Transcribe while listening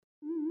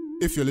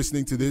If you're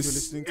listening to this,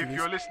 it's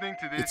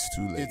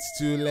too late. It's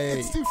too late.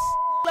 It's too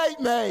late,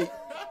 mate.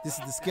 This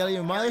is the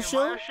Skelly Mayo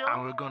show.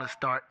 and we're gonna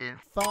start in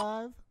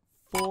 5,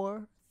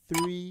 4,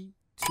 3,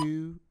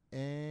 2,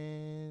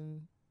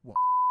 and 1.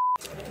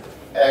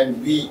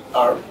 And we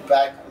are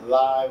back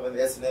live on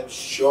the S&M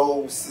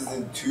show,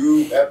 season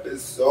 2,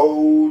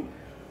 episode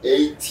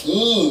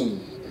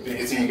 18. I've been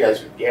hitting you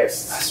guys with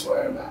guests. I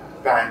swear, man.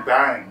 Bang,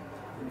 bang.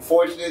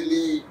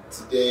 Unfortunately,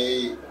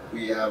 today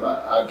we have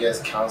our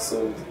guest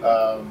cancelled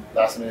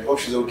last minute. Hope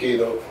she's okay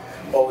though.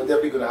 But we're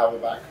definitely going to have her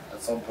back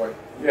at some point.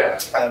 Yeah.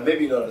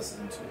 Maybe not on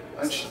season 2.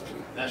 And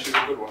she's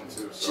a good one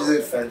too. So. She's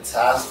a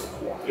fantastic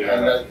one. Yeah.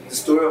 And the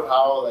story of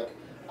how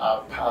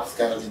our paths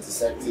kind of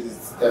intersected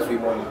is definitely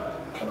one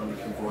I'm kind of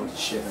looking forward to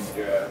sharing.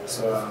 Yeah.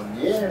 So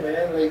yeah,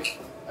 man,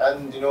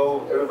 and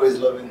everybody's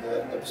loving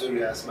the episode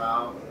with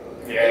Asma.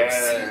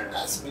 Yeah.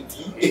 Asma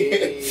D.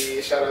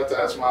 Hey, shout out to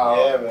Asma.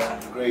 Yeah,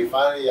 man, great.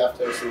 Finally,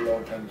 after so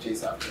long trying to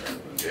chase after her.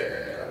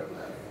 Yeah,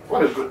 man.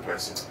 What a good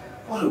person.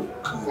 What a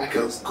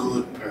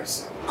good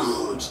person.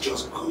 Good,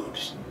 just good.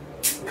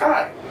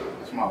 Kai,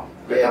 Asma.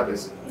 Yeah.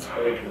 Person.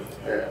 Very good.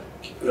 Yeah.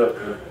 Keep it up,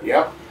 man.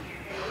 Yep.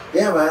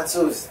 Yeah, man.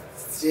 So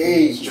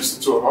today, It's just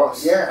the two of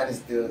us. yeah, and it's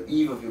the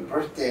eve of your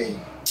birthday.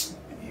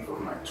 The eve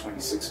of my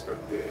 26th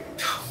birthday.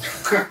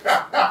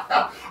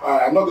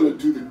 I'm not going to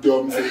do the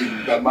dumb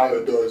thing that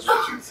Mayo does,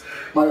 which is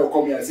Mayo will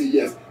come here and say,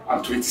 yes,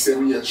 I'm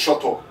 27 years,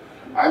 shut up.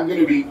 I'm going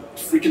to be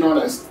freaking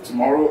honest.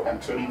 Tomorrow I'm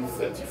turning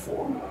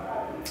 34.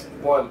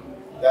 One,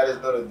 that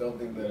is not a dumb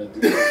thing that I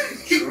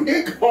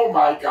do. True. Oh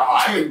my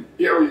God.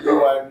 Here we You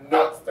go. are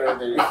not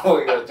turning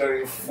 34, you are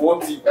turning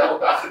 40 now.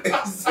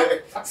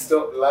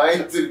 Stop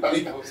lying to the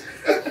people.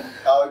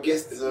 Our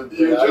guests deserve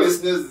better. Our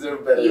listeners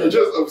deserve better. You're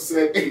just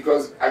upset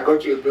because I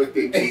got you a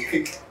birthday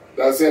cake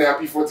that said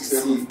happy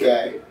 47th guy,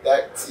 birthday.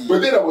 that tea. But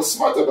then I was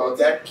smart about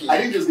That it. cake. I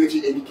didn't just get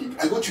you any cake.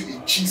 I got you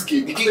a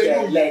cheesecake. The Because cake I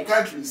know I you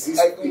can't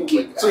resist I- the oh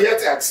cake. my So you God. had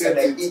to accept And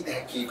I it ate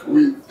that cake.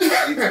 with.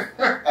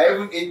 I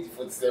even ate the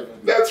 47.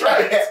 That's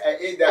right. I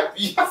ate that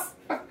piece.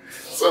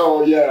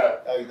 So yeah.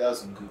 That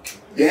was some good cake.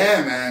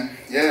 Yeah, man.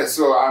 Yeah,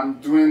 so I'm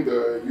doing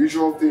the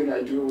usual thing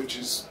I do, which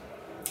is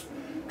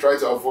try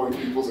to avoid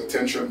people's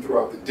attention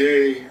throughout the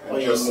day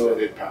and just let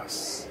it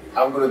pass.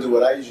 I'm gonna do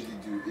what I usually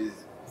do is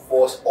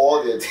force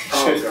all the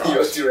attention in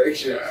your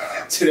direction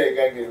so that I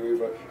can't get away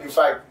from. In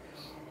fact,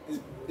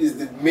 is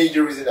the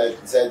major reason I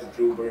decided to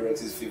throw Barry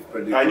Rex's 5th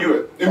birthday. I knew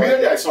it.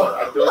 Immediately I saw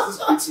it. There was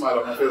this big smile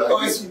on my face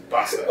like, this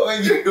bastard. Oh,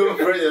 you do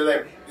birthday,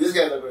 like this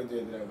guy's not gonna do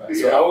anything about it.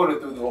 So Yeah. I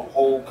want to do the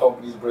whole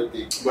company's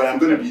birthday. But I'm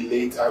going to be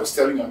late. I was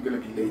telling you I'm going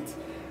to be late.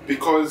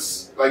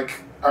 Because,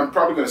 I'm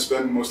probably going to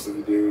spend most of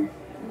the day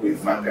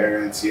with my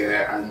parents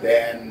here. And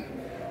then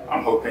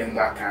I'm hoping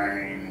that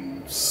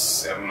kind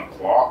 7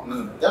 o'clock.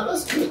 Yeah,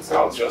 that's good.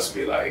 I'll just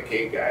be like,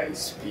 hey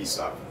guys, peace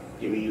out.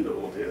 Giving you the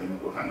whole day. Let me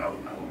go hang out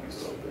with my homies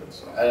a little bit.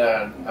 So.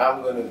 And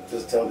I'm gonna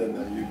just tell them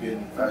that you're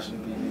being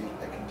fashionably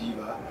like a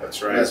diva.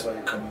 That's right. That's why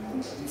you're coming in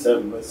at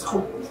 7, but it's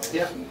cool.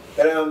 Yeah.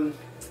 But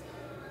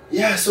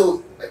yeah.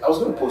 So I was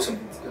gonna post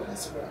something today on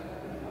Instagram.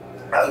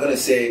 I was gonna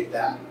say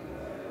that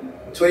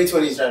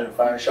 2020 is trying to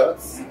fire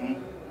shots,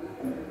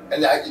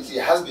 and actually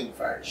it has been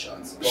firing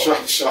shots.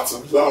 but- Shots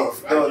of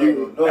love. No, and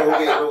you. no,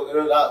 okay,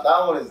 no,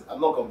 that one is. I'm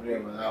not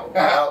complaining about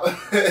that one.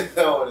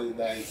 That one is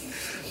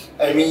nice.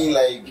 I mean,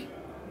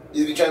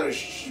 he's been trying to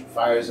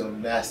fire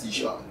some nasty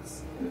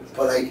shots,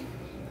 but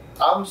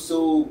I'm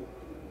so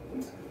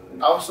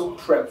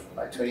prepped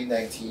by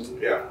 2019.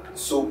 Yeah.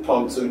 So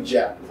pumped, so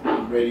jacked,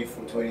 ready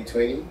for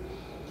 2020. And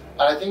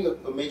I think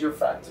a major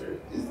factor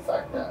is the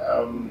fact that,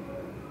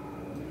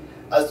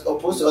 as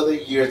opposed to other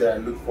years that I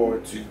look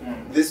forward to,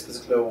 this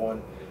particular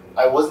one,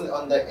 I wasn't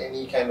under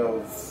any kind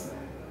of,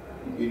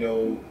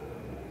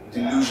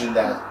 delusion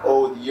that,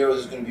 the year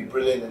was going to be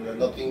brilliant and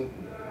nothing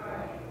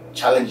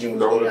challenging was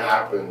going to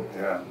happen.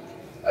 Yeah.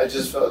 I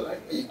just felt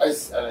like,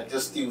 and I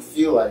just still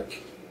feel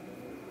like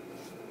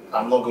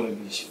I'm not going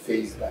to be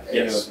phased by any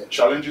Yes. of it.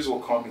 Challenges will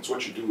come. It's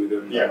what you do with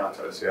them that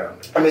matters. Yeah.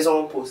 I mean,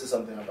 someone posted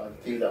something about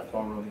the things that have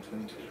gone wrong in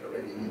 2020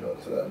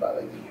 already, so about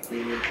the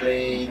Ukrainian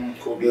plane,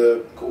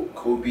 the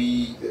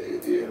Kobe,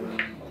 the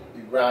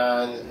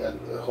Iran, and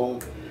the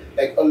whole,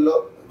 a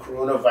lot,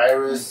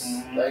 coronavirus,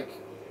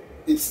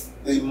 it's,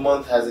 the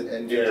month hasn't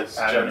ended, Yes,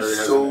 and January so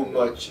hasn't ended.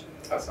 much,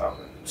 That's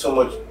happened. so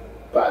much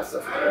bad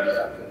stuff already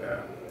happened.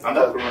 Yeah. And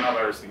that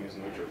coronavirus thing is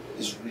no joke.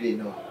 It's really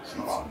not. It's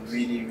not. It's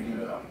really,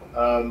 really not.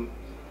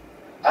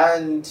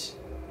 And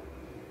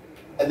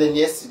then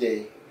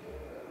yesterday,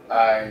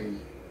 I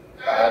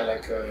had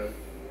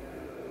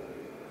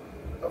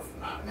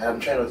man, I'm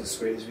trying not to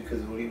swear this because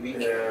of Holy Week.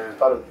 Yeah. It's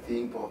part of the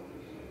thing, but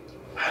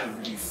I had a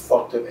really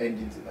fucked up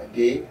ending to my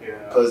day.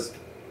 Yeah. Because,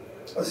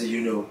 as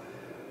you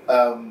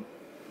know,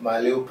 my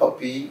little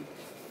puppy,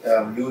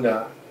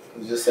 Luna,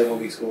 was just 7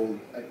 weeks old,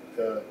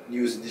 the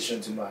newest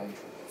addition to my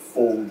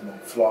fold, my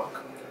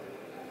flock.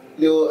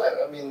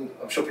 I mean,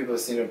 I'm sure people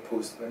have seen her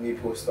post, me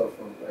post stuff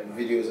of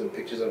videos and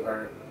pictures of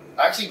her.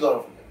 I actually got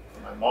it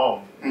from my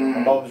mom. My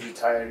mom's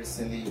retired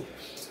recently.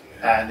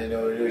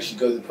 And she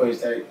goes to the point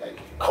started like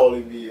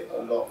calling me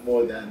a lot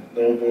more than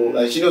normal.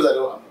 Like she knows I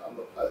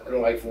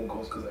don't like phone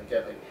calls because I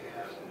get like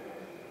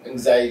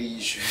anxiety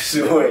issues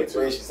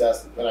when she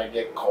starts when I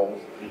get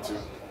calls. Me too.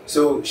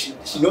 So she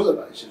knows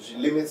about it. She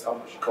limits how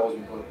much she calls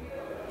me, but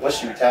once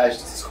she retires,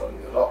 she just calls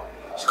me a lot.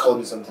 She called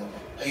me sometimes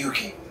like, "Are you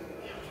okay?"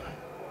 Yeah, I'm fine.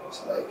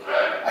 She's like,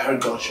 "I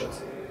heard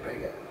gunshots."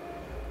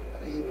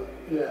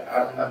 Yeah,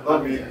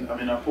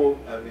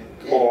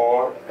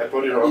 or I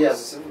put it on. Yeah,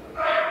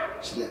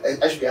 she's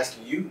like, I should be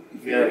asking you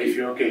if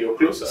you're okay, you're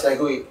closer. She's like,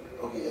 okay,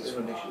 I just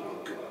want to make sure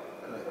you're good.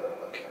 I'm like,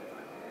 okay.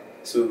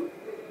 So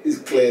it's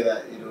clear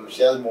that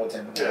she has more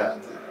time to go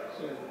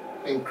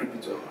being creepy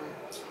to her.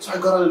 So I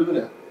got a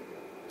Luna.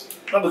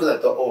 Not because I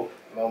thought, oh,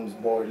 mom's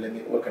bored,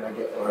 what can I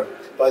get for her?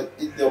 But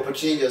the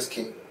opportunity just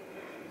came.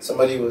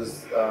 Somebody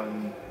was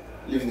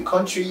leaving the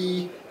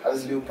country, had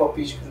this little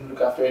puppy she couldn't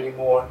look after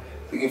anymore,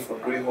 looking for a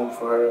great home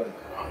for her. And,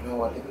 you know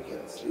what, let me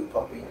get this little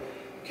puppy.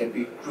 Can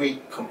be a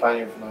great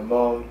companion for my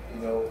mom,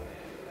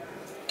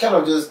 Kind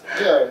of just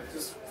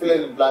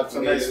filling in the blanks.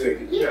 It's a nice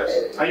thing. Yeah.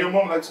 Yes. And your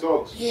mom likes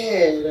dogs.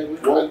 Yeah.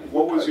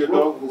 What was your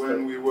dog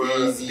when we were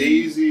Daisy?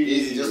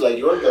 Daisy, just like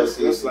your dog.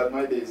 Just like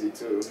my Daisy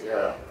too.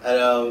 Yeah.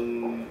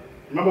 And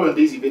remember when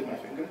Daisy bit my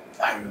finger?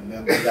 I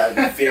remember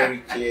that very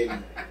clearly.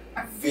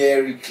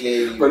 Very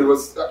clearly. But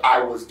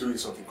I was doing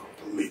something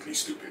completely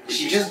stupid.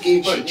 She just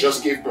gave birth. She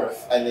just gave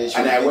birth. And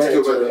then I went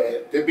over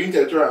there. They've been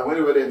territorial. I went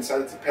over there and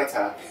decided to pet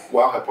her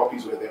while her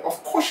puppies were there.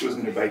 Of course she was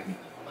going to bite me.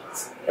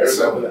 I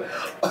remember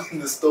that. In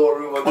the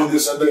storeroom. On the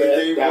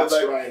table. That's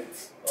right.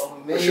 Oh,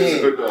 man. But she was a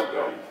good dog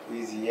though.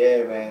 Easy,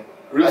 yeah, man.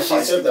 Real she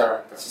served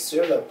character. She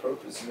served that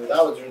purpose.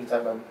 That was during the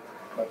time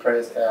my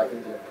parents had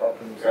happened to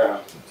problems. Yeah.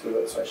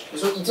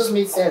 So it just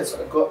made sense.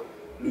 So I got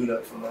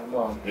Luna from my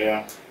mom.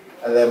 Yeah.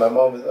 And then my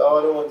mom was, I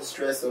don't want the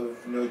stress of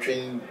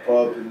training the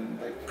pup and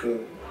like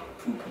poop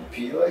and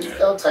pee. Like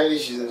how tiny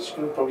she is, she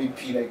could probably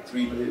pee like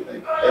 3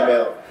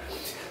 ml.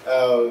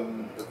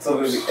 It's not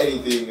gonna be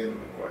anything. And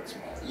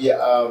yeah.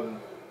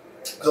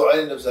 So I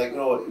ended up like,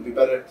 it'd be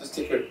better just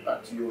take her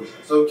back to yours.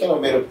 So we kind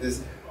of made up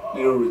this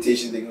little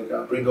rotation thing. Okay,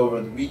 I'll bring her over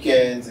on the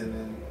weekends and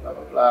then blah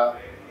blah blah.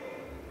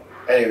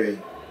 Anyway,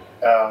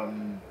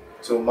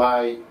 so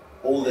my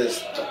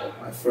oldest,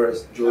 my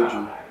first,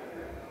 Jojo,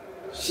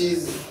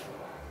 she's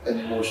an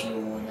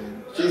emotional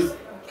woman. She's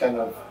kind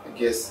of, I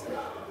guess,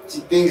 she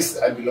thinks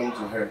I belong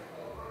to her,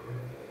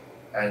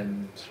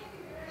 and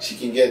she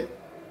can get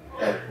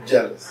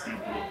jealous.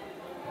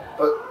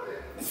 But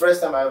the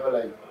first time I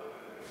ever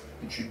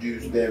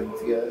introduced them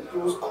together, it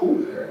was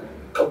cool.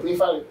 We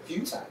found a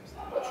few times,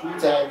 but 3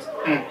 times.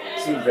 It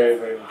seemed very,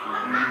 very cool.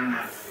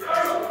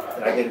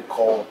 And I get a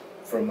call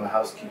from my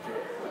housekeeper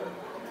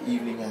in the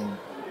evening, and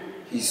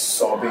he's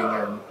sobbing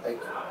and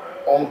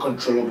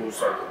uncontrollable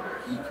sobbing.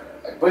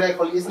 When I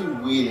call it,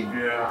 isn't wailing.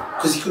 Yeah.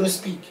 Because he couldn't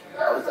speak.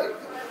 I was like,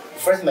 the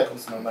first thing that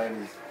comes to my mind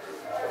is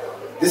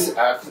this.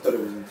 I actually thought it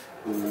was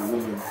a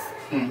woman.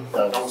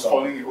 I was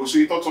calling you. So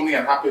you thought something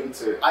had happened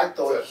to? I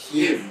thought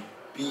him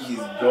be his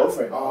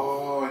girlfriend.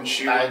 Oh, and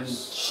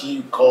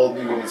she called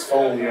me with his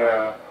phone.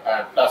 Yeah.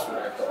 And that's what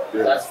I thought.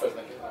 Yeah. That's the first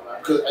thing that came to my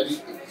mind.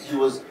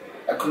 Because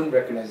I couldn't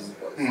recognize his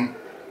voice.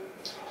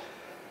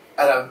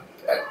 And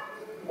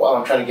while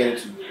I'm trying to get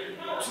him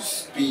to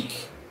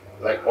speak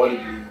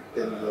audibly,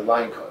 then the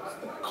line cuts.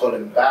 Then I call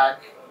him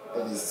back,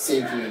 then it's the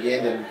same thing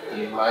again, then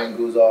the line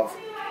goes off,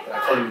 and I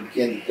call him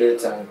again the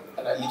 3rd time,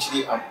 and I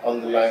literally am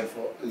on the line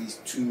for at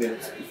least 2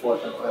 minutes before I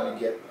can finally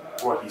get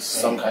what he's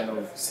saying. Some kind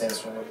of sense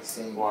from what he's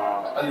saying.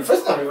 Wow. And the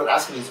first time everyone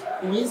asked me is,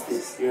 who is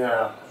this?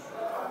 Yeah.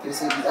 They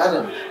said, it's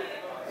Adam.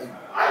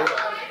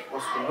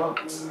 What's going on?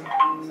 It's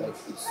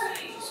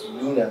it's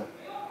Luna.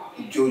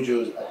 The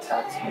JoJo's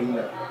attacked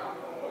Luna.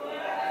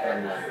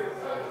 And I'm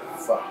like,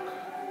 fuck.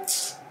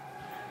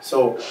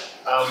 So,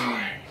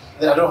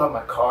 then I don't have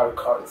my car. The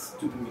car, the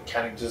stupid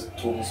mechanic just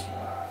told me some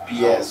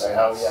BS,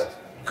 how he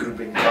couldn't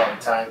bring the car on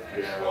time.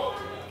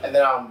 And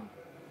then I'm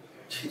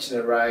hitching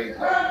a ride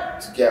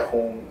to get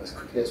home as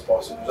quickly as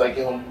possible. So I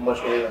get home much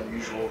earlier than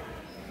usual.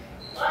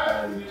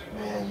 And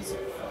man, it's a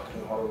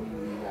fucking horror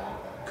movie now.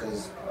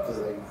 Because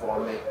there's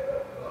vomit,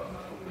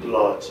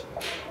 blood,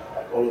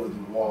 all over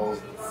the walls,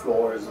 the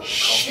floors, the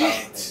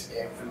compound,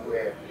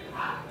 everywhere.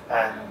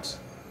 And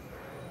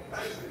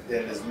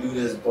then there's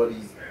Luna's body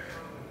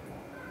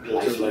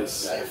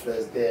lifeless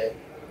there,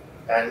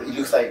 and it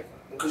looks like,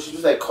 because she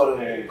looks like cotton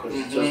wool, because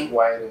she's just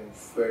white and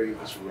furry,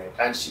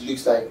 and she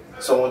looks like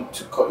someone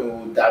took cotton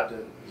wool, dabbed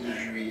an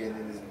injury, and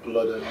then there's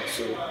blood on it.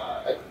 So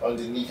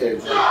underneath her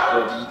is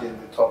bloody, then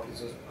the top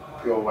is just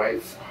pure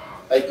white.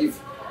 If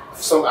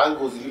some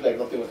angles it looked like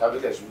nothing was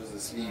happening, like she was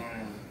asleep.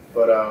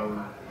 But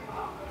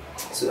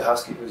so the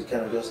housekeeper is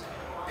kind of just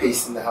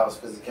pacing the house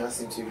because he can't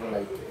seem to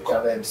even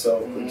gather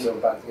himself, put himself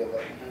back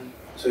together.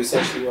 So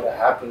essentially what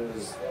had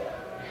was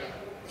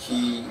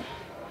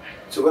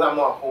so when I'm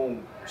not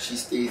home, she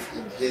stays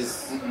in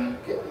his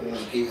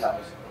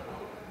gatehouse,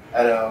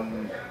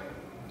 and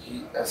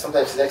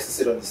sometimes she likes to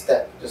sit on the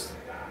step just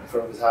in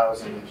front of his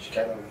house, and she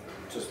kind of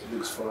just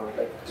looks for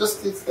her,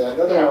 just sits there.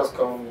 Another one's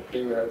come and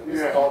play with her.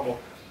 It's normal.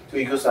 So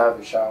he goes to have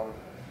a shower,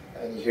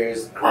 and he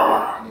hears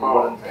crying,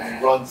 and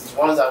he runs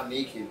out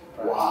naked.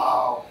 Right?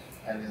 Wow.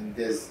 And then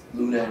there's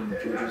Luna in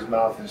Jojo's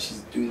mouth, and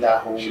she's doing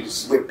that whole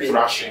whipping,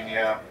 thrashing,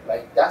 yeah.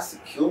 Like that's the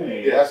kill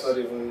move. Yes. That's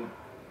not even.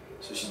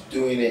 So she's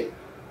doing it,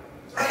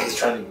 and he's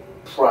trying to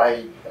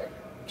pry, like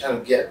trying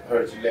to get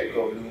her to let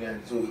go of Luna,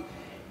 and so he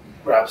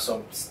grabs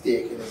some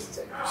stick and he's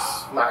like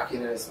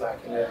smacking her,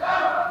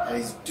 and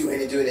he's doing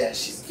it, and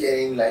she's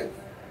getting like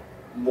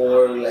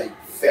more like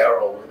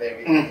feral with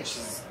everything. And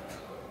she's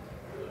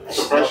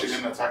surprised she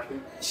didn't attack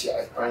him.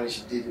 Apparently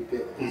she did a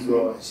bit as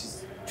well. And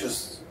she's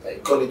just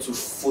like gone into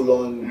full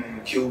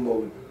on kill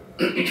mode.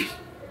 And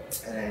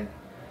then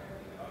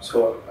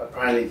so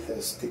apparently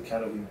the stick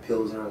kind of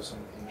impales her or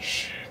something.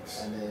 Shit.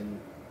 And then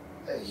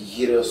he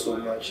hit her so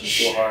much and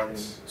so hard, and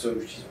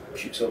so she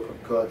pukes up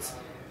her guts.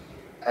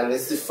 And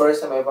it's the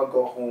first time I ever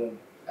got home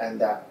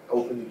and I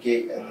opened the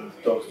gate and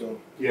the dogs don't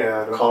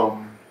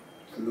come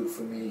to look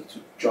for me, to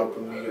jump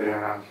on me.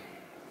 Yeah.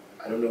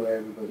 I don't know where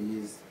everybody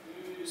is.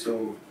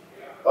 So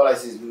all I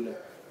see is Luna.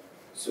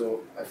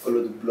 So I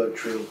follow the blood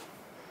trail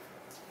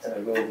and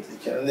I go over to the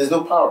kennel. And there's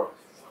no power.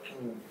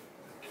 Fucking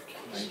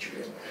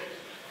Nigeria, man.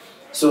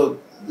 So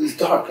it's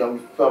dark.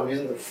 I'm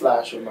using the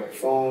flash of my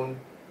phone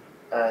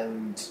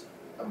and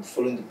I'm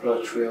following the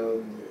blood trail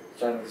and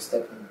trying not to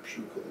step in the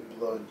puke of the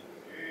blood.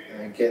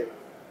 And I get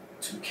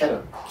to the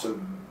kennel. So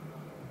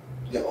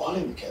they're all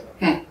in the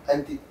kennel.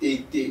 And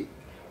they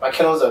my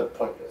kennels are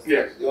pointless.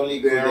 Yeah. They only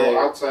go there. They're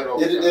outside of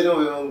They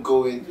don't even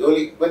go in. They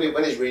only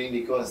when it's raining,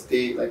 they go and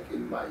stay like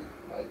in my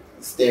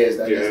stairs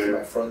that leads to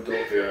my front door.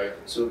 Yeah.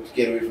 So to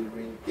get away from the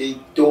rain, they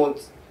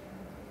don't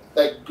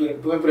like when we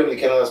put them in the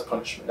kennel as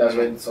punishment. That's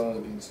when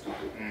someone's being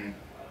stupid.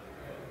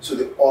 So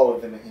all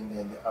of them are in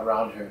there and they're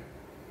around her,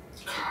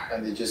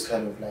 and they just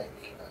kind of like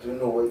I don't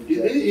know what. It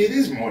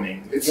is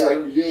morning. It's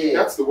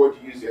that's the word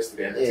you used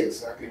yesterday. And that's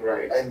exactly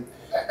right. And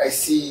I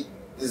see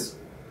this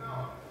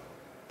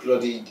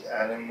bloodied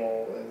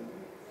animal,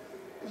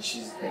 and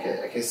she's like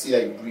I can see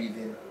like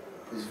breathing.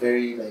 It's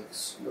very like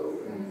slow.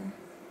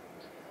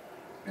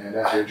 And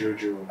that's your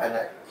Jojo.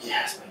 And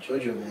yes, my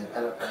Jojo, man.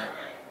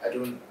 I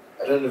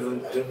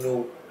don't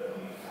know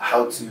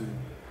how to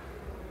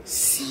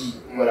see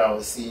what I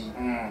was seeing.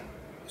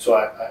 So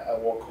I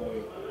walk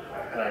away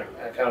and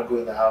I kind of go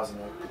in the house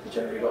and I put the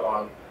generator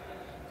on,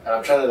 and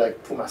I'm trying to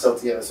like put myself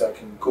together so I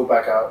can go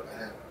back out,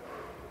 and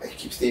I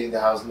keep staying in the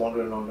house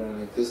longer and longer,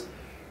 and like this.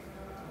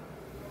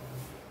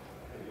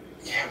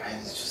 Yeah, man,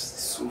 it's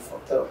so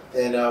fucked up.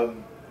 Then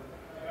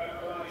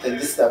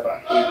this is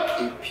about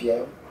 8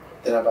 p.m.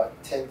 Then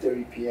about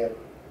 10:30 p.m.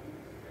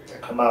 I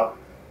come out,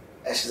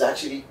 and she's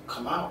actually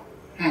come out.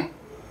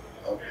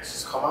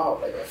 She's come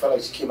out. Like I felt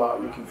like she came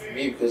out looking for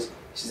me because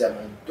she's at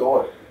my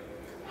door.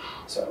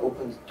 So I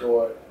open the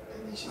door,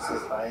 and then she's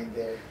just lying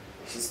there.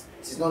 She's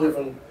not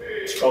even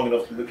strong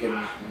enough to look at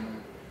me.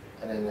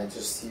 And then I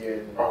just see her.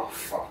 And oh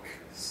fuck!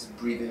 She's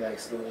breathing like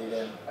slowly.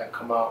 Then I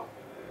come out,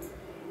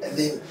 and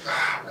then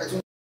I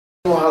don't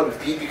know how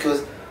to be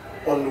because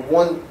on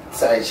one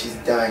side she's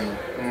dying,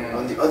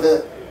 on the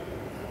other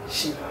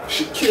she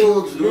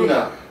killed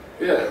Luna.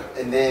 Yeah.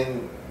 And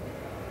then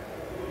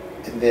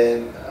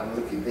I'm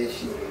looking there.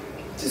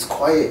 She's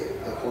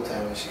quiet the whole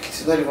time.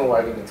 She's not even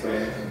wagging her tail or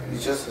anything.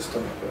 It's just her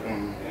stomach.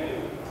 And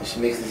she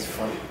makes this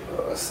funny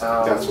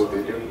sound. That's what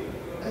they do.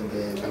 And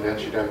then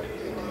she died.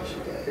 And then she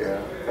died.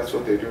 Yeah, that's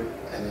what they do.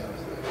 And then I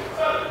was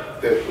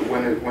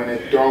like, when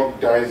a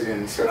dog dies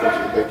in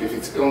circumstances, like if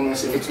it's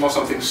illness, if it's not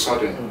something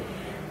sudden,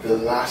 the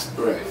last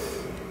breath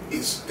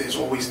there's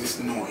always this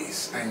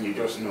noise, and you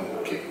just know,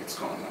 okay, it's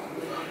gone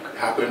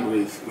on.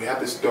 We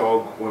had this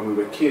dog when we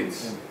were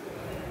kids,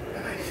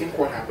 and I think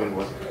what happened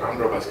was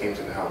armed robbers came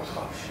to the house,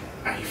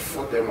 and he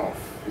fought them off.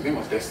 His name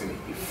was Destiny.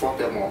 He fought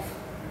them off,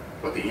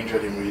 but they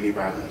injured him really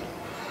badly.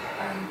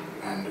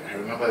 And I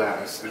remember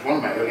that it's one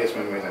of my earliest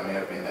memories. I may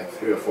have been like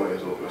 3 or 4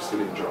 years old. We were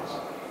still in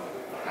Jos,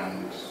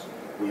 and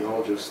we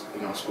all just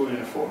in our school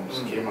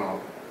uniforms came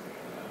out,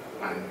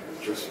 and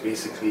just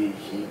basically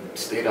he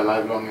stayed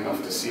alive long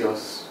enough to see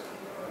us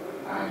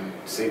and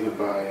say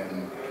goodbye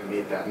and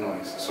made that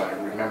noise. So I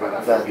remember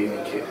that from being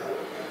a kid.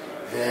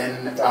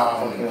 Then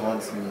fucking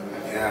haunts me.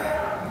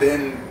 Yeah.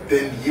 Then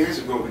years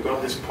ago we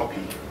got this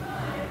puppy,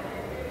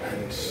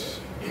 and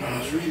I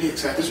was really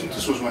excited.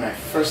 This was when I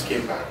first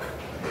came back,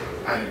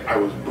 and I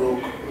was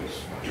broke. I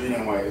was doing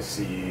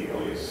NYSC. I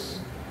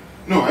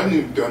wasn't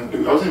even doing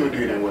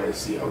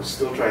NYSC. I was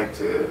still trying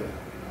to.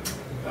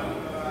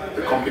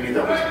 The company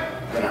that was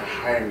gonna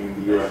hire me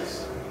in the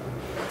US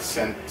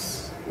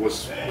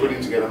was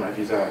putting together my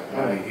visa,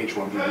 my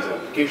H1B visa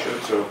application.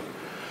 So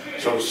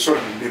I was sort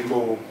of in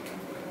limbo.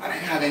 I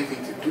didn't have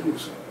anything to do,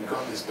 so we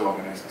got this dog,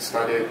 and I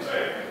started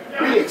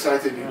really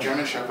excited. The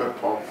German Shepherd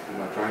pup,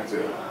 trying to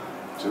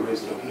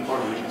raise it up. He got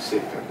really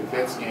sick, and the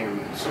vets came,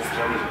 and so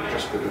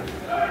just couldn't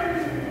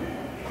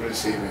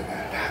save it.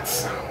 And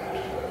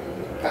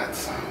that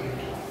sound.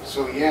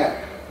 So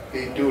yeah,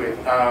 they do it.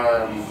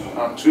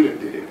 Tulip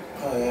did it.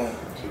 Oh yeah.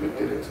 Tulip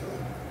did it.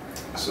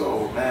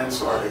 So, man,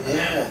 sorry.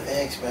 Yeah,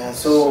 thanks, man.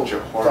 So Such a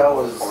that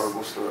horrible, was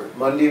horrible story.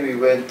 Monday. We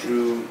went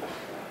through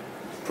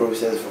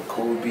process for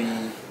Kobe,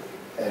 and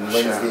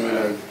Wednesday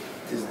man. like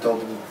this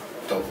double.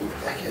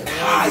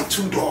 Hi,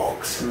 2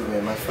 dogs. True,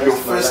 man. My Your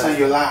first, my first last. and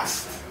your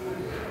last.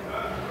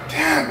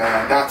 Damn,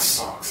 man, that I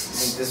sucks.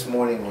 mean, this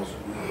morning was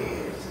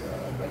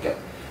weird.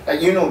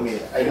 Like you know me,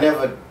 I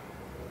never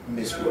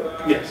miss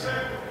work. Yes.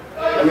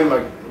 I mean,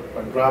 my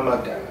grandma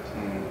died.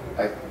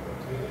 I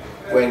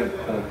went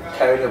home,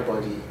 carried her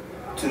body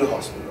to the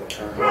hospital,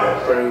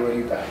 buried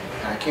really bad,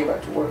 and I came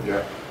back to work.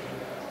 Yeah.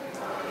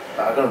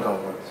 But I don't come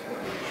to work.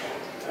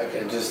 Like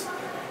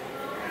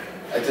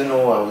I don't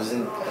know.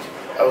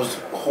 I was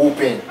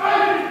hoping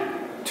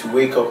to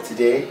wake up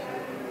today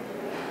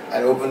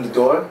and open the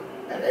door,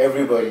 and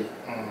everybody,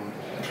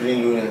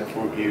 including Luna,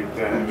 Would you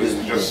then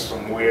just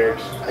some weird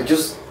I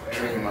just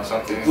dream or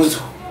something?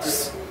 was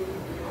just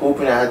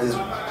hoping I had this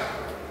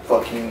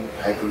fucking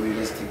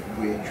hyper-realistic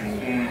weird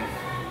dream.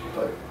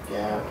 But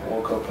yeah, I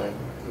woke up and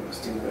it was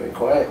still very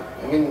quiet.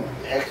 I mean,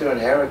 Hector and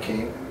Hera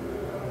came.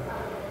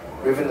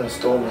 Riven and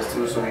Storm are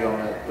still so young,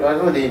 but I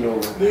know they know.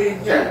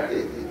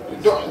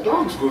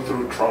 Dogs go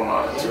through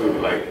trauma too.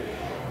 Like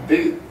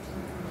they,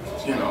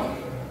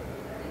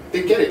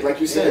 they get it. Like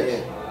you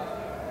said,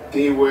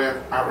 they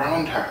were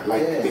around her.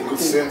 Like they could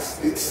sense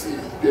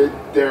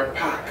they're a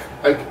pack.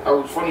 Like I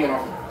was funny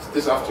enough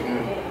this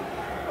afternoon.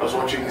 I was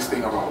watching this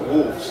thing about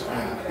wolves,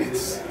 and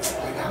it's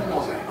like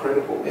animals are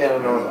incredible. Yeah,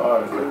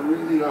 no, they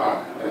really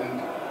are,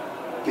 and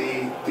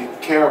they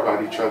care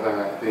about each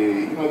other.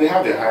 They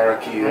have their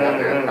hierarchy, they have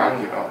their pack,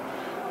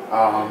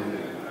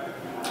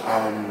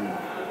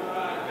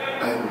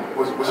 and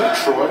was it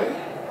Troy?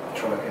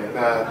 Troy, yeah.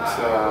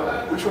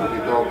 That which one of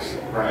the dogs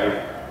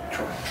ran?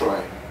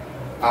 Troy.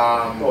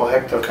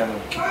 Hector kind of.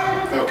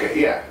 Okay,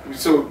 yeah.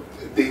 So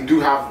they do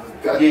have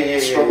that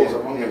struggles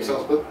among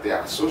themselves, but they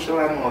are social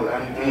animals,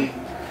 and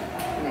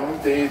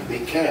they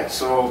care.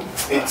 So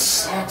it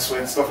sucks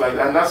when stuff like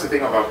that. And that's the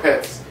thing about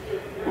pets.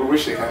 We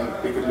wish they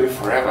could live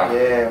forever.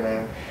 Yeah,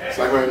 man. It's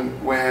like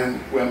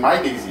when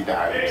my Daisy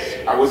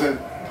died, I wasn't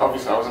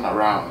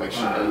around. Like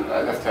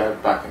I left her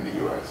back in the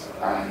US,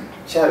 and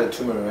She had a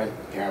tumor, right?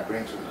 yeah,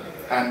 brain tumor.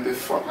 And the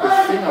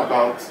thing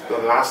about the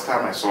last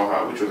time I saw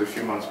her, which was a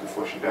few months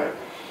before she died,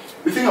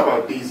 the thing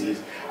about Daisy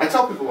is, I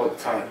tell people all the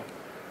time,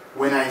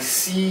 when I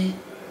see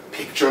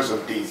pictures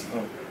of Daisy,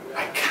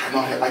 I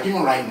cannot help, like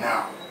even right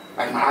now,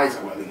 like my eyes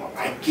are welling up.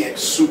 I get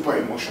super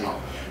emotional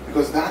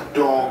because that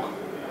dog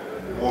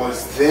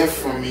was there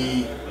for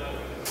me.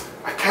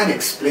 I can't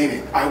explain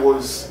it. I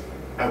was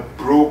a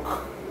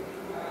broke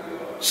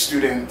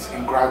student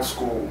in grad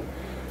school,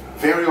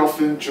 very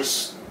often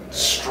just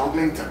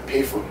struggling to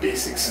pay for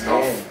basic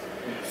stuff. Yeah.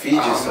 Feed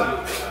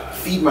yourself.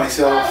 Feed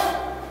myself,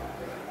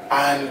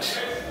 and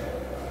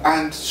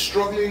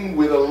struggling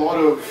with a lot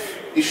of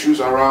issues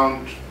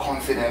around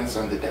confidence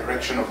and the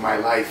direction of my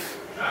life,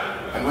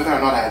 and whether or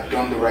not I had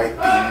done the right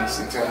things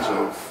in terms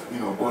of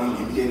going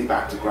immediately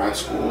back to grad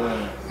school.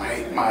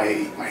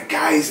 My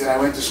guys that I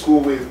went to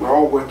school with were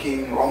all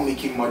working, were all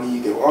making money.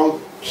 They were all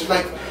just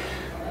like,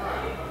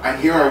 and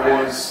here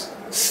I was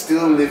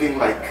still living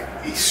like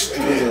a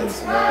student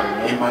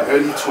in my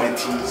early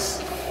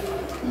 20s,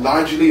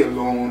 largely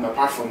alone,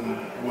 apart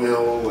from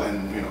Will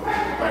and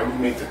my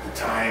roommate at the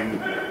time,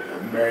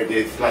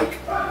 Meredith. Like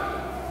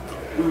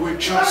it was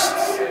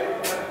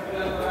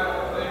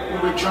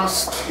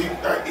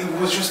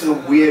just a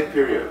weird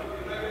period.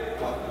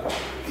 But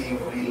the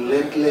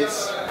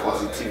relentless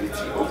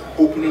positivity of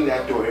opening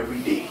that door every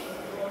day,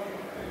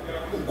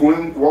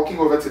 walking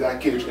over to that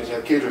cage, because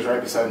that cage was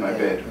right beside my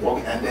bed,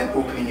 walking and then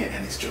opening it,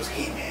 and it's just,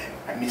 hey man,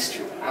 I missed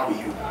you. How are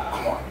you?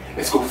 Come on,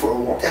 let's go for a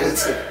walk. And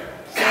it's like,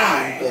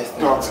 guy,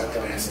 dogs are the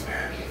best,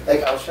 man.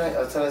 Like I was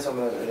telling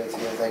someone earlier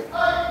today,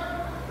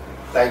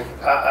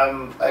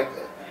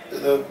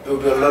 there'll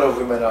be a lot of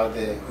women out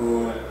there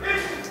who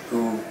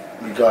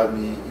regard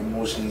me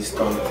emotionally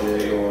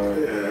stunted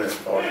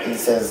or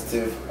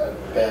insensitive at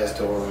best,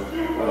 or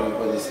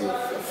what do they say,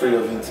 afraid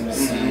of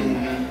intimacy,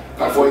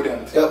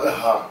 avoidant.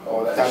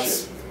 All that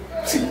shit.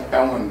 See,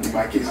 that one in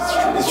my case is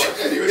true.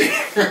 Anyway.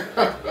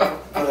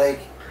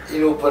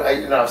 But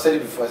I've said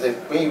it before. I said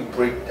when you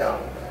break down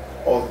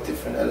all the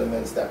different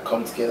elements that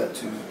come together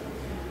to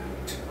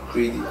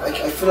create, like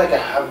I feel like I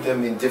have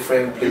them in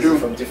different places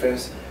from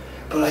different,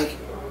 but like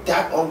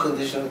that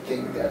unconditional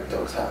thing that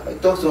dogs have,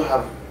 like dogs don't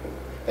have,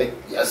 like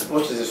as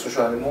much as they're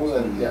social animals,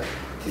 and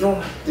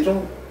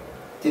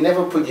they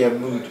never put their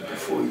mood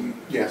before you.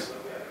 Yes.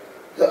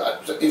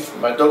 So if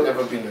my dog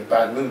ever been in a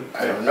bad mood,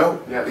 I don't know.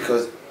 Yeah.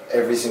 Because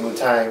every single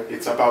time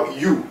it's about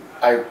you.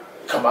 I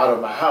come out of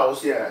my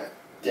house. Yeah.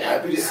 They're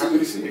happy to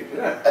see you.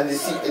 Yeah. And they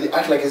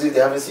act like as if they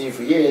haven't seen you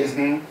for years,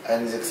 and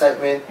there's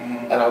excitement.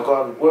 And I'll go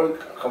out to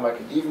work, I'll come back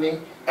in the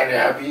evening, and they're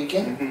happy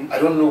again. I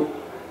don't know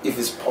if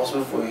it's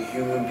possible for a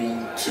human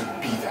being to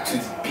be that,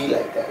 to be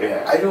like that.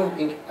 Yeah. I don't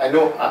think. I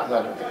know I'm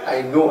not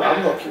capable.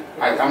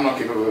 I'm not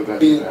capable of that.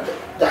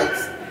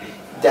 That's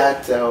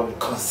that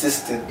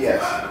consistent.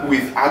 Yes,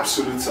 with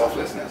absolute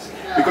selflessness.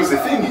 Because the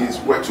thing is,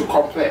 we're too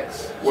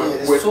complex.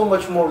 There's so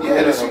much more going on.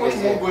 There's so much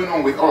more going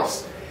on with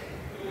us.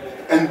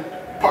 And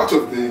part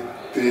of the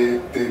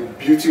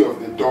beauty of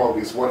the dog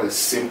is what a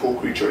simple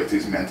creature it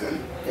is mentally.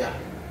 Yeah.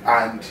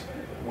 And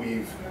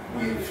we've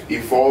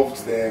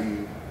evolved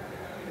them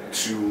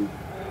to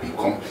be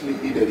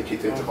completely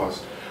dedicated to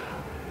us.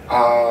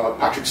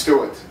 Patrick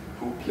Stewart,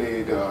 who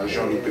played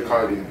Jean-Luc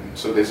Picard in,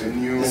 so there's a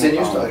new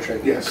Star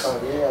Trek. Yes.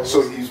 Picard, yeah,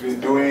 so he's been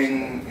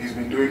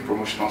doing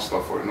promotional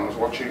stuff for it, and I was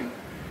watching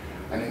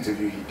an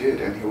interview he did,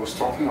 and he was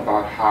talking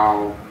about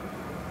how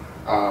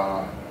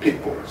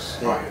pit bulls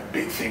are a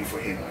big thing for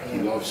him. He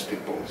loves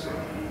pit bulls,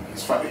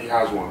 and he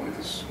has one with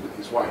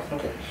his wife.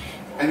 Okay.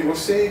 And he was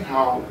saying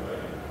how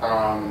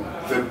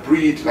the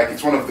breed, like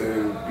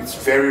it's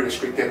very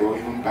restricted or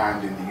even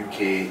banned in the UK.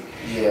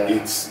 Yeah.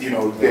 It's there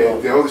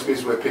are all these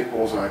places where pit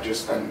bulls are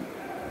just and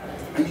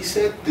he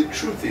said the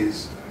truth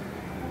is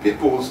pit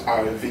bulls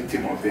are a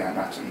victim of their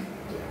anatomy.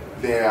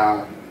 They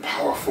are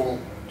powerful,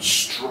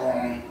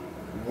 strong,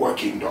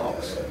 working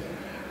dogs.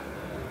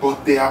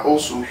 But they are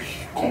also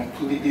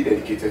completely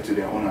dedicated to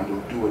their owner.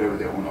 They'll do whatever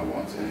their owner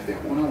wants. And if their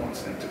owner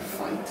wants them to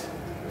fight,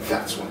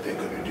 that's what they're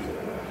going to do.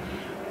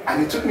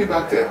 And it took me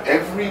back to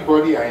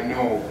everybody I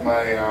know.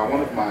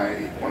 One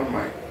of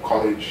my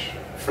college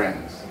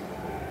friends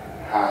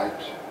had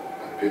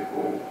a pit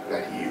bull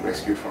that he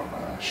rescued from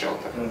a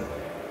shelter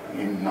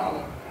in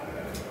Nala.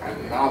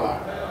 And Nala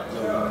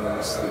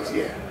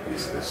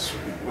is the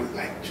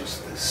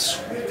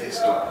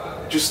sweetest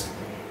dog. Just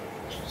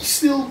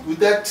still with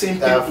that same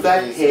thing, with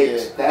that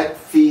head, that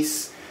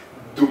face,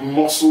 the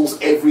muscles,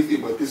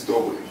 everything. But this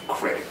dog was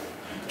incredible.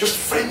 Just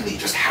friendly,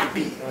 just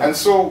happy. And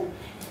so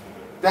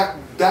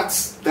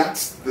that's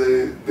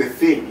the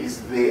thing,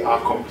 is they are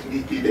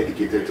completely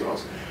dedicated to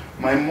us.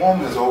 My mom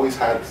has always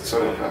had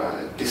sort of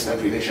a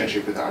distant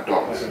relationship with our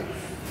dogs.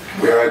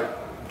 We're a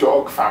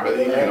dog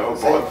family,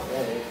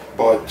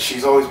 but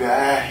she's always been,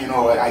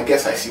 I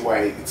guess I see why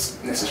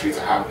it's necessary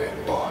to have them.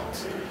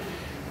 But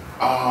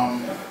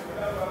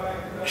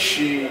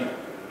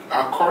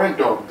our current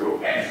dog though,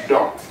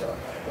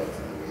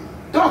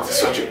 Dot is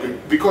such a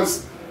good,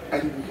 because,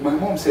 and my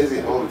mom says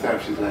it all the time,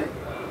 she's like,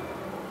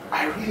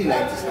 I really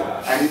like this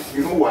dog. And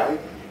you know why?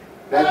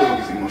 That dog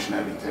is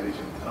emotionally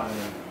intelligent.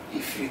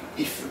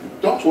 If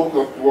Dot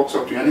walks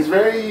up to you, and he's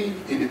very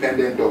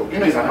independent dog.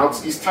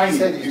 He's tiny,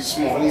 he's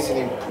small. He's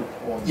in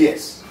poop once.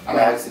 Yes.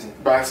 By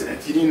accident. By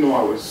accident. He didn't know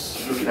I was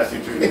looking at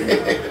him doing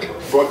it.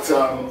 But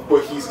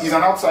he's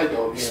an outside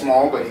dog. He's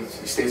small, but he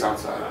stays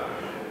outside.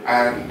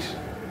 And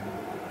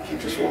he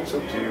just walks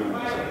up to you and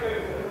he's like,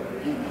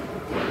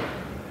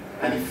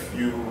 and if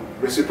you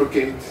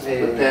reciprocate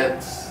the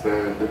pets,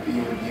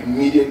 he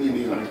immediately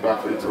lays on his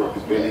back for you to rub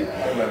his belly.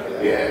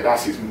 Yeah,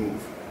 that's his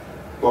move.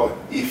 But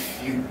if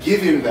you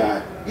give him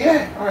that,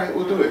 alright,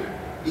 we'll do it.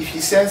 If he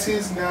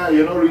senses,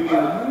 you're not really in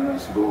the mood,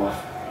 let's go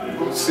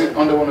sit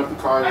under one of the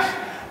cars.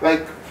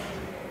 Like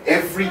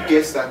every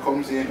guest that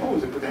comes in,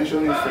 is a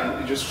potential new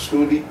friend, he just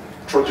slowly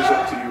trudges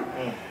up to you.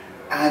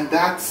 And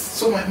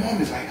so my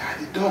mom is like,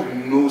 the dog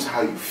knows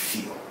how you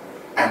feel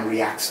and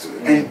reacts to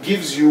it and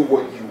gives you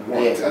what you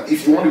want. And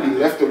if you want to be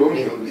left alone,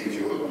 he'll leave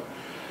you alone.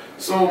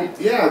 So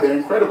they're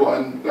incredible.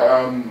 And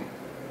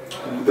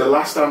the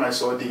last time I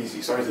saw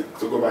Daisy, sorry to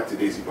go back to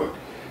Daisy, but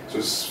it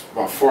was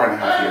about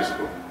 4.5 years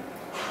ago.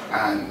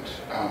 And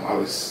I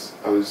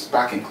was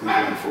back in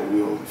Cleveland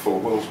for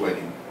Will's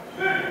wedding.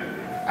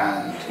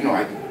 And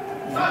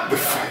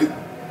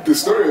the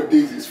story of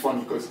Daisy is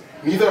funny because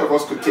neither of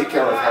us could take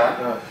care of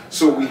her.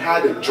 So we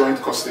had a joint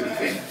custody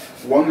thing.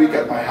 1 week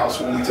at my house,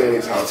 1 week at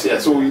his house. Yeah.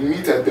 So we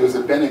meet there was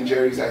a Ben and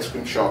Jerry's ice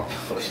cream shop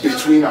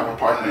between our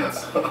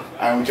apartments.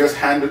 And we just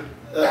hand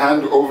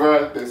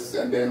over this,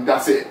 and then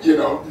that's it,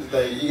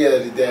 Like you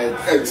get the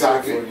dad.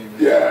 Exactly.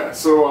 Yeah.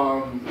 So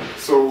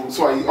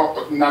I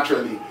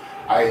naturally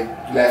I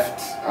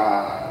left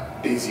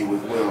Daisy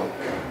with Will,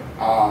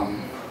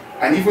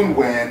 and even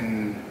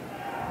when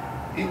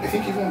he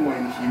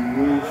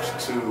moved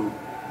to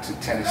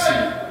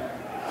Tennessee,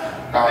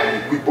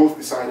 we both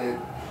decided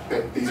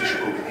that Daisy should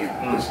go with him,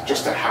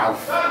 just to have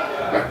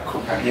like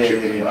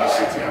companionship in the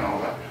city and all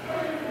that.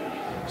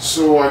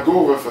 So I go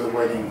over for the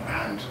wedding,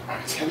 and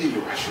I'm telling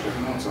you, I should have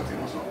known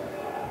something was wrong.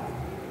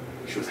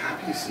 She was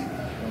happy to see me,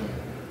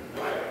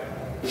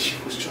 but she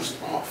was just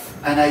off.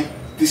 And I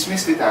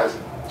dismissed it as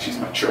she's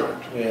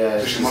matured. Yeah,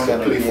 so she's not the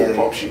playful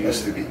pop she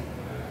used to be.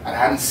 And I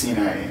hadn't seen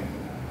her in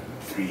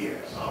 3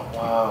 years. Oh,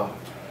 wow.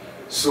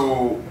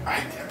 So,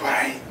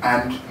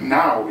 and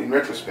now, in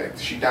retrospect,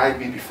 she died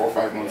maybe 4 or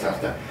 5 months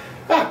after.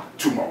 That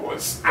tumor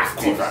was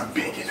active and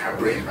big in her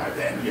brain by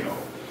then,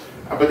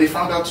 But they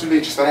found out too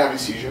late. She started having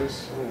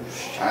seizures.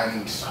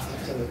 And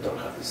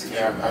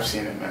yeah, I've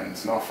seen it, man.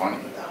 It's not funny.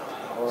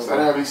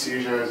 Started having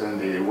seizures, and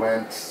they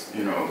went,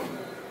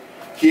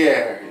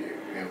 here,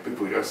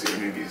 people just say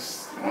maybe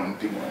it's one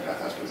demon that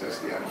has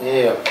possessed the animal.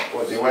 Yeah.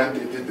 But they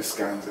did the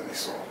scans, and they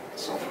saw,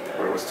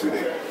 but it was too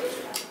late.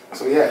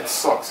 So yeah, it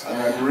sucks.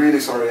 I'm really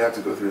sorry I had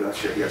to go through that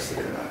shit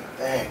yesterday, man.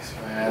 Thanks,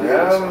 man.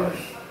 Really sorry.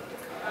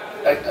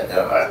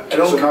 I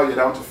don't. So now you're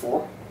down to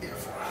 4. Yeah,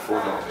 4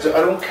 dogs. so I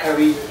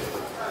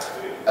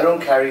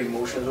don't carry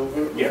emotions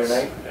overnight.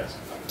 Yes.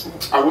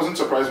 I wasn't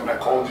surprised when I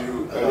called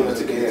you earlier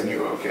today and you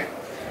were okay.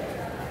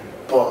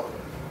 But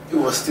it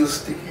was still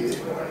sticky.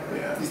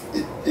 Yeah.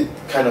 It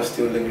kind of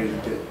still lingered a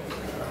bit.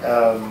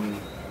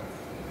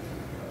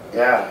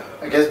 Yeah,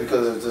 I guess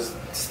because of just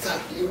that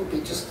little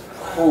bit, just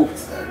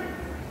hoped that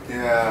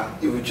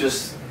it would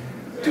just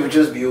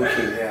be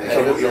okay.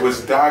 Yeah. Like, It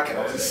was dark and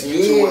I wasn't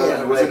seeing too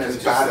well. It wasn't like, as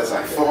it bad just- as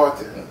I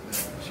thought.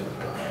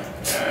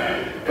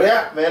 But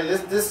yeah, man,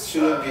 this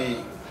shouldn't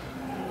be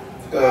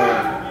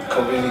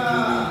completely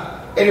gloomy.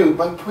 Anyway,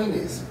 my point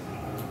is,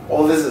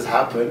 all this has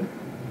happened,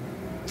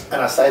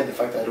 and aside the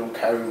fact that I don't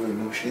carry over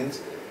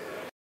emotions,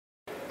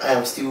 I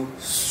am still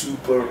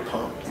super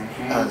pumped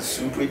and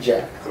super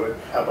jacked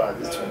about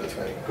this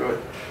 2020.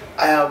 Good.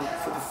 I am,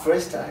 for the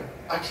first time,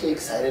 actually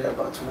excited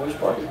about tomorrow's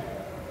party.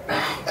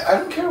 I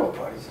don't care about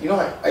parties. You know,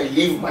 I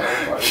leave my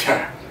own party.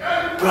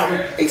 But I'm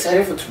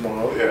excited for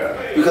tomorrow. Yeah.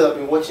 Because I've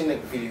been watching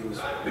like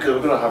videos. Because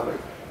we're gonna have like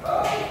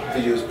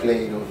videos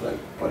playing of like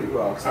Body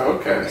Rocks.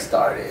 Okay. When it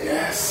started.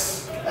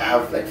 Yes. I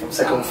have like from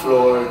second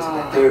floor to the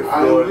third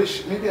floor. I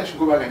wish maybe I should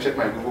go back and check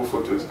my Google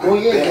photos. Oh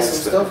yeah, get Yes,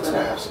 some stuff. then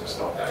I have some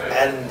stuff.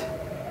 And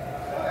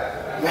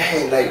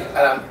man,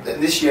 like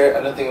this year,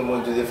 I don't think I'm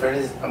going to do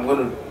different. I'm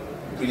going to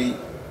really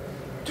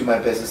do my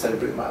best to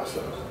celebrate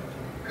milestones.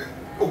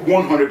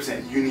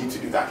 100%, you need to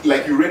do that.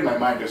 Like you read my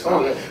mind just now.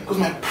 Oh, yeah. Because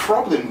my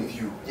problem with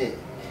you,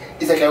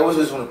 It's like I always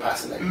just want to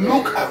pass it. Like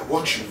look at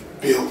what you've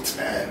built,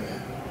 man.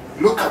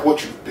 Look at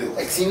what you've built.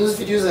 like seeing those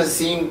videos and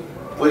seeing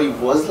what it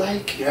was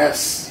like.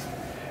 Yes.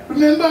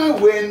 Remember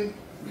when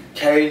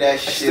Carrying that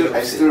shit.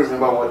 I still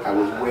remember what I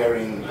was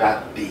wearing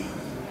that day.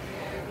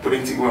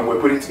 When we're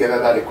putting together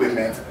that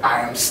equipment,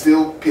 I am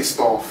still pissed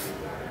off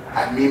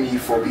at Mimi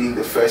for being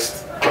the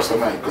first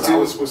customer because I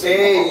was supposed to be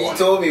number Hey, one. you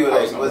told me I was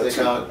like, number what's the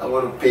two. count? I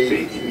want to pay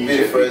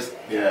immediately. it first.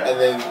 Yeah. And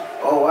then,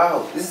 oh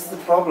wow, this is the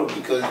problem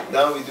because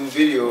now we do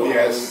video.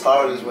 Yes. And the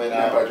power just went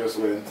out. I just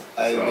went.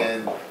 And So,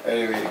 then,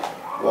 anyway,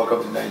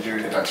 welcome to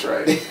Nigeria. that's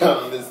right.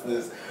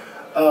 This.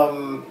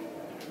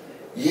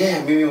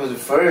 Yeah, Mimi was the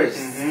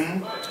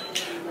 1st.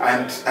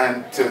 And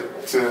to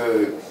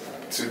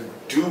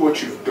do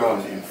what you've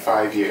done in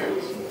 5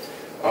 years,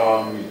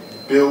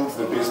 build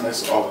the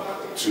business up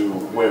to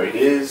where it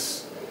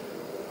is.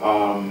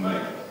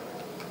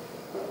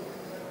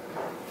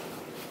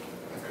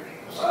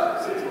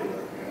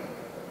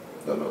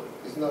 No,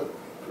 it's not.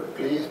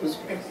 Play is supposed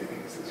to be.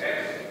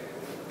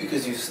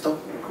 Because you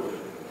stopped recording.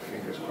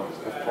 Fingers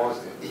crossed. I've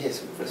paused it. Yes,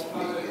 press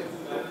play again.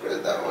 Don't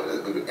press that one.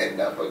 That's going to end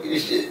that fucking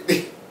shit.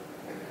 Press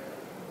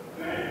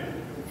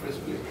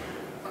play.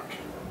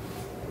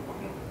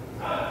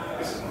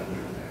 This is not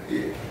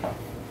you.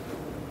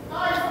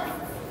 Yeah.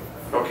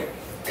 Okay.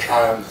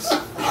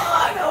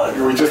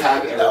 We just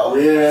had a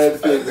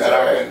weird thing that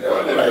happened,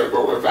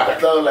 but we're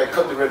back. No, like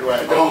cut the red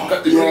wine. Oh,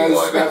 Cut the green yes,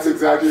 one. that's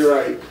exactly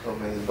right. Oh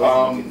man, it's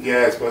buzzing.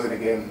 Yeah, it's buzzing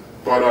again.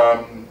 But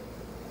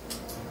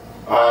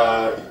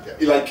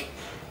like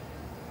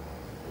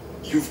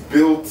you've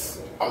built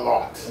a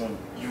lot.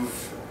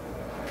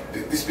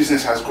 This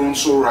business has grown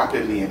so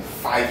rapidly in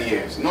 5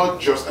 years. And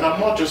I'm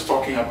not just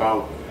talking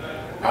about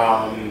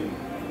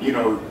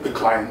the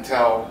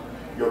clientele.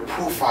 Your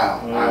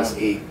profile as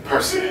a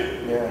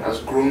person has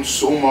grown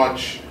so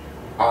much.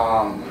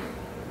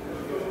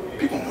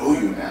 People know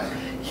you, man.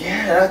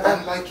 Yeah,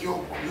 And like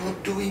you're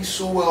doing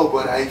so well,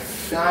 but I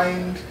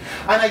find,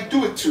 and I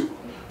do it too.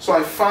 So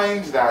I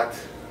find that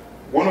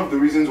one of the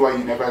reasons why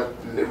you never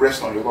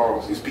rest on your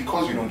laurels is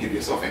because you don't give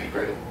yourself any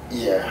credit.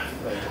 yeah.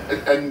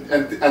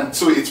 And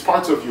so it's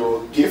part of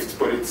your gift,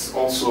 but it's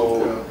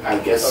also, I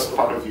guess,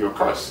 part of your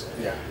curse.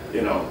 Yeah.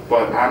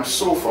 But I'm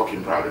so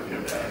fucking proud of you,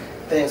 man.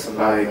 Thanks a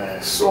lot, Like,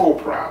 man. so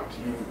proud.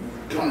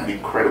 You've done an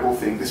incredible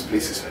thing. This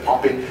place is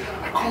popping.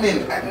 I come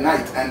in at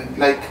night and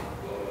like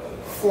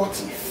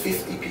 40,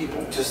 50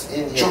 people Just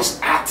in here.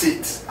 just at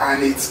it,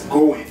 and it's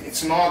going.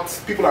 It's not,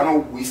 people are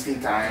not wasting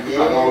time,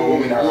 people are not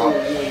roaming around.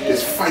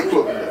 There's fight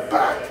club in the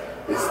back,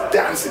 there's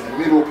dance in the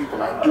middle,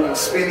 people are doing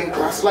spinning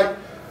classes. Like,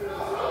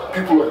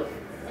 people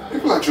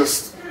are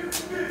just,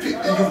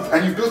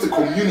 and you built a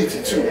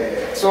community too.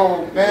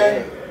 So,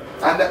 man,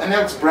 and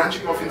now it's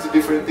branching off into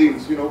different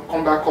things,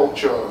 combat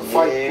culture,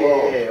 fight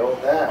club. all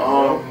that.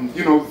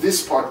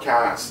 This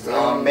podcast,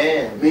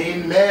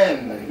 Main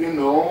Man,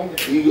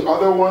 the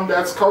other one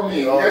that's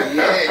coming. Oh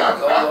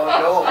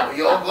yeah,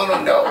 you're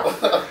gonna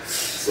know.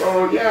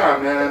 So yeah,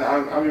 man,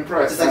 I'm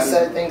impressed. It's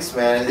exciting things,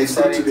 man. It's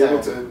good to be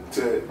able time.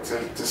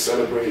 to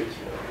celebrate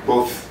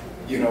both,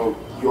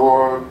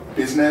 your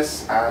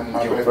business and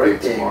my Your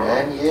birthday tomorrow.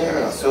 man.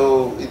 Yeah.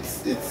 So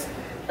it's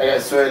I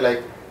swear,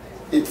 like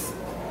it's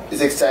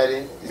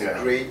exciting.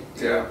 It's great.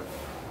 Yeah.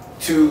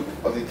 Two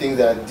of the things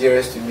that are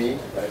dearest to me,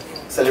 like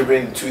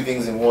celebrating two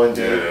things in one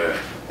day.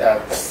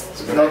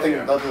 It's a good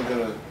idea.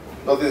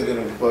 Nothing's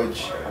gonna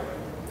budge.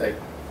 Like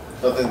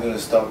nothing's gonna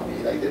stop me.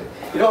 Like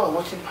I was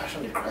watching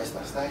Passion of the Christ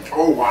last night.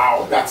 Oh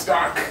wow, that's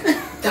dark.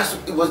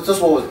 It was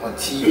just what was on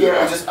TV.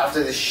 Yeah. Just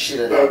after the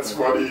shit. That's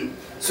funny.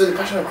 So the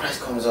Passion of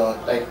Christ comes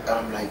on, like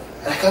I'm like,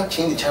 and I can't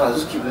change the channel. I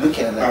just keep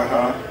looking and like,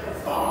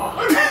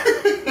 oh,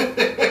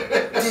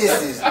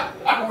 this is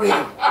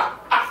real.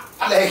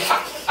 Like,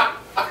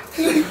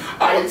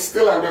 I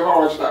still have never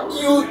watched that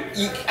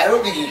movie. I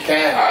don't think you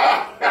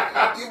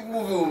can. This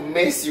movie will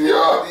mess you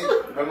up.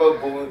 Remember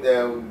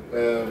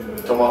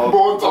Tomahawk?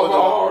 Bone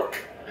Tomahawk.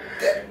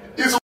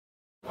 It's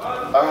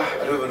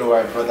I don't even know why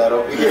I brought that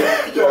up.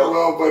 yeah,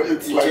 well, but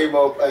it's It like, came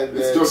up and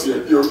it's just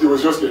it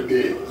was just your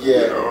day.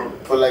 yeah, You know?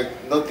 but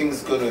like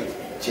nothing's gonna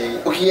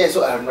change. Okay, yeah.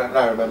 So I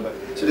remember.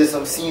 So there's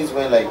some scenes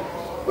when like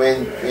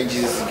when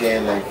Jesus is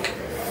getting like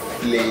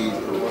played.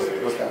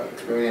 What's that?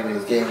 Experimenting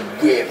is getting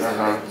whipped.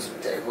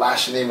 They're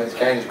lashing him and he's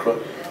carrying his cross,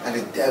 and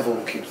the devil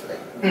keeps like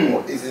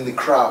is in the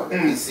crowd.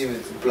 You see him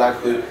with the black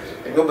hood,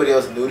 and nobody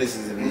else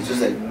notices him. He's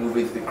just like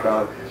moving to the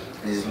crowd,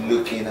 and he's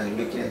looking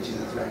at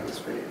Jesus like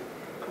this.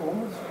 Come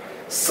on,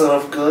 Son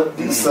of God,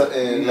 do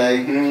something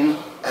like. And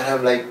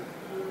I'm like,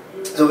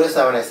 so this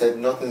time when I said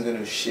nothing's going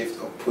to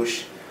shift or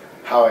push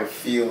how I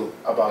feel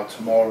about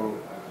tomorrow,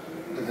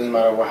 it doesn't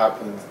matter what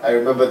happens. I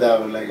remember that I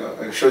was like,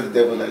 I showed the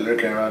devil like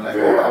lurking around like,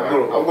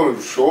 I'm going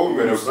to show I'm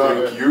gonna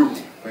break you.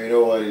 But you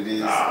know what it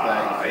is? Like,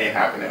 Like, ain't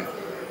happening.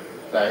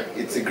 like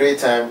it's a great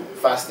time.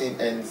 Fasting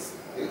ends,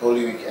 the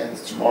Holy Week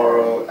ends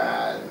tomorrow,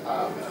 and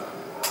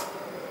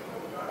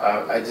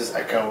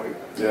I can't wait.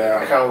 Yeah.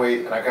 I can't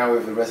wait, and I can't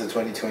wait for the rest of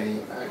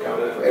 2020. I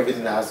can't wait for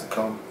everything that has to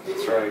come.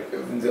 That's right.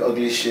 Even the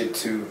ugly shit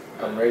too.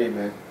 I'm ready,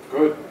 man.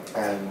 Good.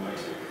 And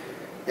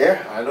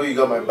yeah, I know you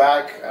got my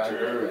back.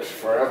 Dude,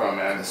 forever,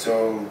 man.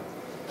 So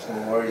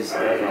no worries.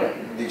 Forever.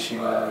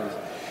 Literally no worries.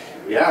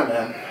 Yeah,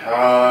 man.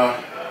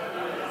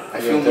 I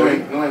feel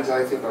no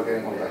anxiety about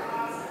getting older.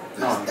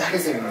 No. That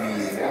is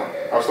amazing.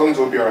 Yeah. I was talking to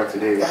Obiora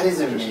today. That is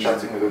Just amazing.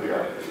 chatting with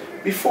Obiora.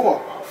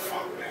 Before, oh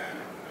fuck, man.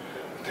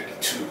 I'm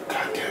 32.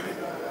 God damn it.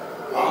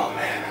 Oh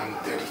man,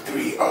 I'm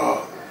 33.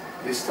 Oh,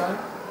 this time?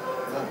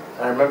 No.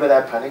 I remember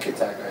that panic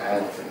attack I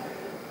had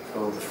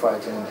before I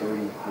turned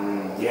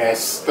 30.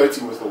 Yes,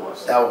 30 was the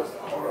worst. That was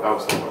horrible. That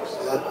was the worst.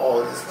 I had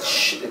all this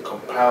shit that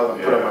compiled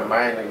and put on my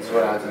mind, like, this is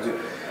what I had to do.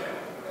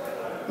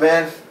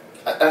 Man,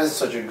 that is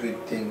such a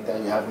good thing that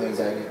you have no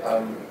anxiety.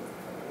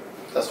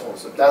 That's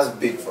awesome. That's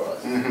big for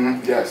us.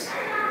 Yes.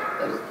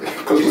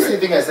 Did you see the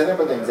thing I said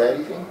about the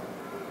anxiety thing?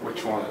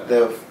 Which one?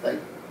 The like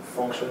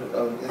function.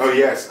 Oh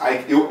yes,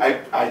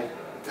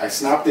 I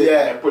snapped it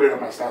and I put it on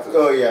my status.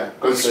 Oh yeah,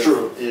 because it's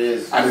true. It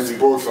is, and it's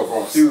both of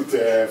us.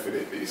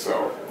 Definitely.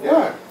 So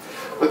yeah,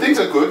 but things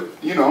are good.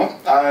 You know,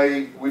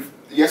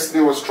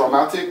 yesterday was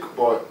traumatic,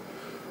 but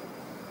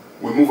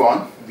we move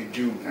on. We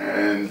do,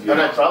 and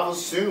I travel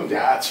soon.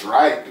 That's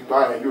right,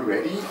 Dubai. Are you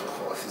ready?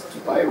 Oh, it's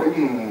Dubai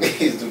ready.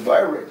 It's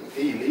Dubai ready.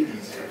 Hey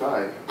ladies,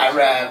 Dubai.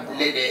 Arab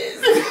ladies.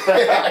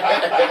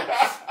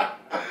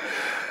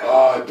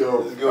 Oh,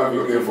 dope. I'm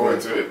looking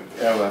forward to it.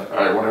 Yeah, man.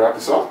 Alright, want to wrap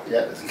this up?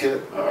 Yeah, let's kill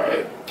it.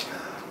 Alright.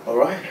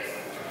 Alright.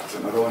 That's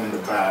another one in the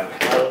bag.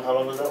 How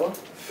long was that one?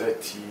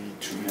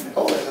 32 minutes.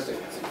 Oh, that's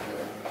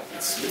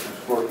it.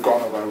 We're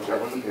gone over, I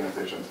wasn't paying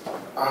attention.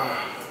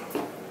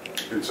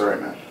 Dude, sorry,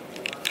 man.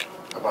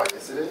 About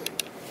yesterday?